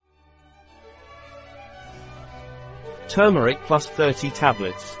Turmeric Plus 30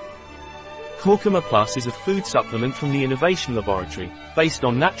 tablets. Curcuma Plus is a food supplement from the Innovation Laboratory, based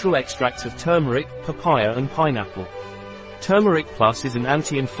on natural extracts of turmeric, papaya and pineapple. Turmeric Plus is an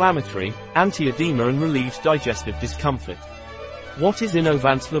anti-inflammatory, anti-edema and relieves digestive discomfort. What is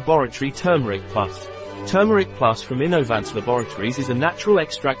Innovance Laboratory Turmeric Plus? Turmeric Plus from Innovance Laboratories is a natural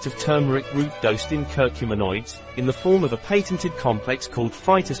extract of turmeric root dosed in curcuminoids, in the form of a patented complex called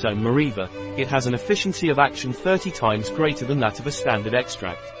phytosome Mariva. It has an efficiency of action 30 times greater than that of a standard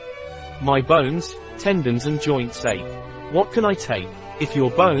extract. My bones, tendons and joints ache. What can I take? If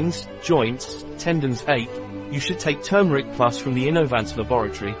your bones, joints, tendons ache, you should take Turmeric Plus from the Innovance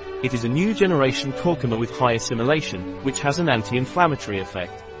Laboratory. It is a new generation curcuma with high assimilation, which has an anti-inflammatory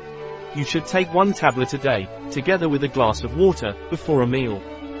effect. You should take 1 tablet a day, together with a glass of water, before a meal.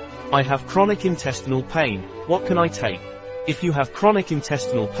 I have chronic intestinal pain. What can I take? If you have chronic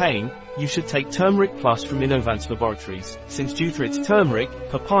intestinal pain, you should take Turmeric Plus from Innovance Laboratories, since due to its turmeric,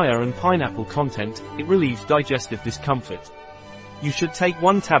 papaya and pineapple content, it relieves digestive discomfort. You should take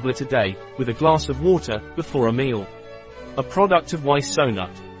 1 tablet a day, with a glass of water, before a meal. A product of YSONUT.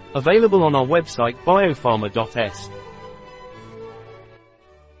 Available on our website biopharma.s.